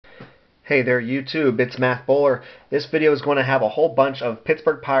Hey there YouTube, it's Math Bowler. This video is going to have a whole bunch of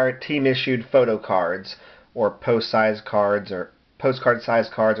Pittsburgh Pirate team issued photo cards or postcard size cards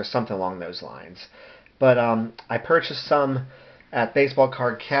or something along those lines. But I purchased some at Baseball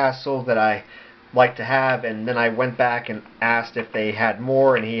Card Castle that I like to have, and then I went back and asked if they had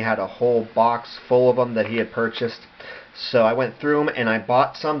more, and he had a whole box full of them that he had purchased. So I went through them and I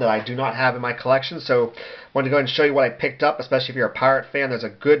bought some that I do not have in my collection. So I wanted to go ahead and show you what I picked up, especially if you're a Pirate fan. There's a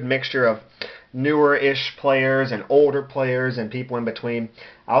good mixture of newer-ish players and older players and people in between.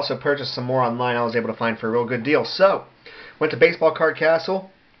 I also purchased some more online I was able to find for a real good deal. So went to Baseball Card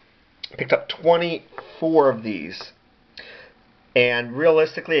Castle, picked up 24 of these. And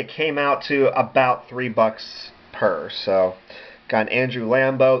realistically, it came out to about $3 per. So got an Andrew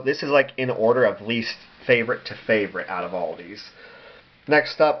Lambeau. This is like in order of least favorite to favorite out of all these.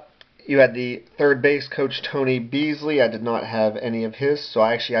 Next up, you had the third base coach Tony Beasley. I did not have any of his, so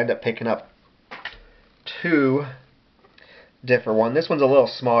I actually ended up picking up two different ones. This one's a little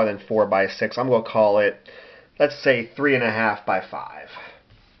smaller than 4x6. I'm going to call it, let's say, 3.5 by 5.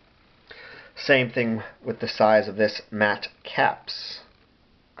 Same thing with the size of this matte caps.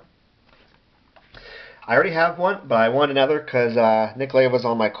 I already have one, but I want another because Nick Leiva's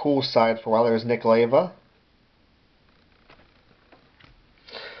on my cool side for a while. There's Nick Leiva.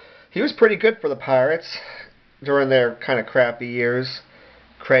 He was pretty good for the Pirates during their kind of crappy years.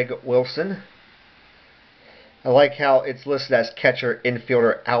 Craig Wilson. I like how it's listed as catcher,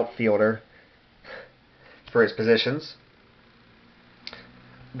 infielder, outfielder for his positions.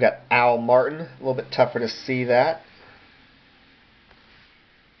 We've got Al Martin. A little bit tougher to see that.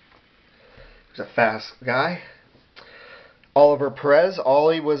 He's a fast guy. Oliver Perez.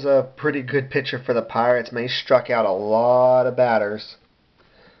 Ollie was a pretty good pitcher for the Pirates. Man, he struck out a lot of batters.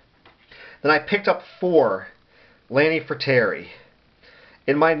 Then I picked up 4. Lanny Fratteri.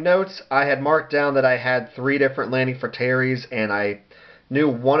 In my notes, I had marked down that I had 3 different Lanny Fratteris, and I knew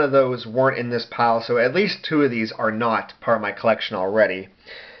one of those weren't in this pile, so at least 2 of these are not part of my collection already.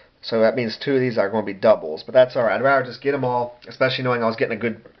 So that means 2 of these are going to be doubles, but that's alright. I'd rather just get them all, especially knowing I was getting a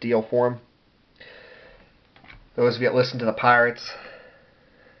good deal for them. Those of you that listen to the Pirates,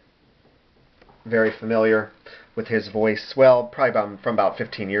 very familiar with his voice. Well, probably from about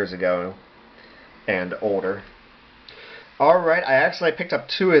 15 years ago and older. Alright, I actually picked up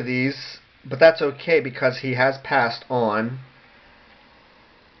 2 of these, but that's okay because he has passed on.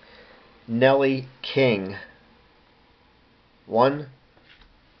 Nellie King. 1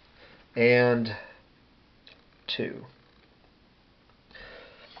 and 2.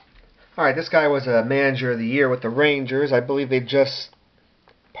 Alright, this guy was a manager of the year with the Rangers. I believe they just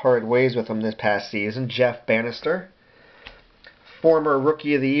parted ways with him this past season. Jeff Bannister. Former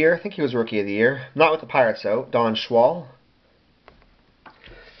Rookie of the Year. I think he was Rookie of the Year. Not with the Pirates, though. Don Schwal.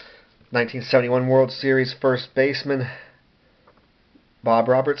 1971 World Series first baseman Bob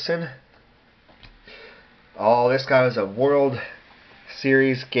Robertson. Oh, this guy was a World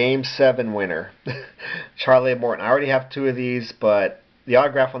Series Game 7 winner. Charlie Morton. I already have 2 of these, but the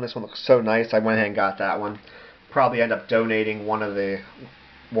autograph on this one looks so nice. I went ahead and got that one. Probably end up donating one of the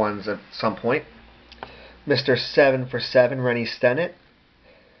ones at some point. Mr. 7 for 7, Rennie Stennett.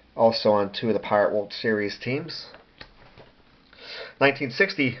 Also on 2 of the Pirate World Series teams.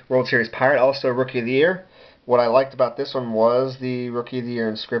 1960 World Series Pirate, also Rookie of the Year. What I liked about this one was the Rookie of the Year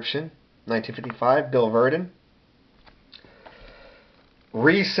inscription. 1955, Bill Verdon.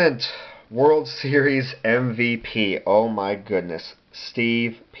 Recent World Series MVP. Oh my goodness.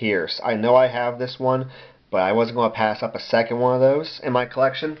 Steve Pearce. I know I have this one, but I wasn't going to pass up a second one of those in my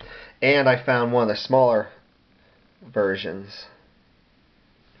collection. And I found one of the smaller versions.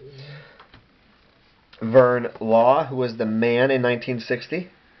 Vern Law, who was the man in 1960.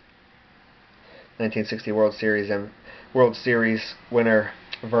 1960 World Series winner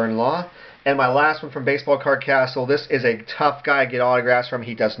Vern Law. And my last one from Baseball Card Castle. This is a tough guy to get autographs from.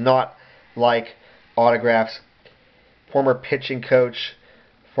 He does not like autographs. Former pitching coach,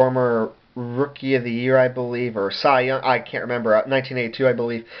 former Rookie of the Year, I believe, or Cy Young, I can't remember, 1982, I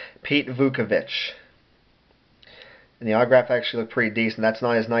believe, Pete Vuckovich. And the autograph actually looked pretty decent. That's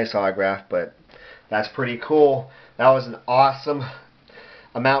not his nice autograph, but that's pretty cool. That was an awesome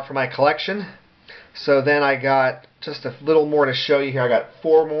amount for my collection. So then I got just a little more to show you here. I got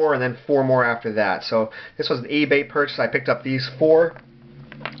 4 more and then 4 more after that. So this was an eBay purchase. I picked up these 4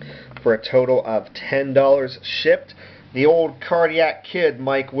 for a total of $10 shipped. The old cardiac kid,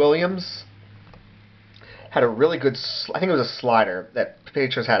 Mike Williams, had a really good, I think it was a slider that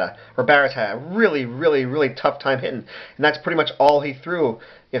pitchers had or Barris had a really tough time hitting. And that's pretty much all he threw.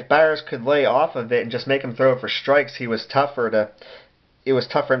 If Barris could lay off of it and just make him throw it for strikes, he was tougher to it was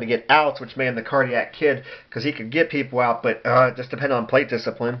tough for him to get outs, which made him the cardiac kid because he could get people out, but it just depended on plate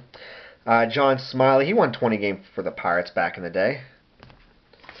discipline. John Smiley, he won 20 games for the Pirates back in the day.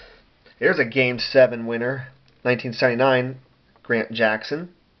 Here's a Game 7 winner, 1979, Grant Jackson,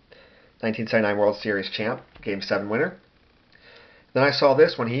 1979 World Series champ, Game 7 winner. Then I saw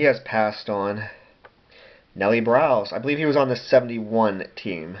this one. He has passed on. Nellie Browse. I believe he was on the 71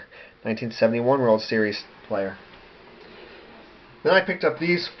 team. 1971 World Series player. Then I picked up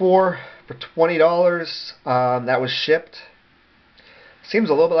these four for $20. That was shipped. Seems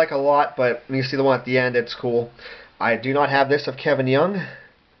a little bit like a lot, but when you see the one at the end, it's cool. I do not have this of Kevin Young.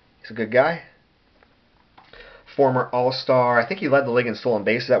 He's a good guy. Former All-Star. I think he led the league in stolen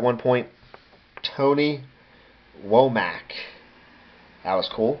bases at one point. Tony Womack. That was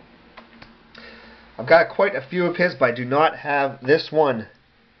cool. I've got quite a few of his, but I do not have this one.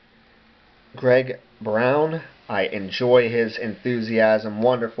 Greg Brown. I enjoy his enthusiasm.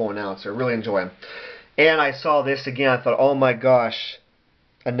 Wonderful announcer. Really enjoy him. And I saw this again. I thought, oh my gosh.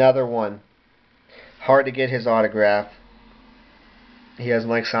 Another one. Hard to get his autograph. He doesn't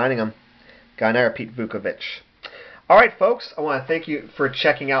like signing them. Guy named Pete Vuckovich. Alright folks, I want to thank you for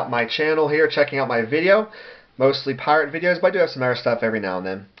checking out my channel here, checking out my video. Mostly pirate videos, but I do have some other stuff every now and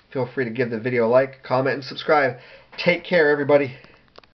then. Feel free to give the video a like, comment, and subscribe. Take care, everybody.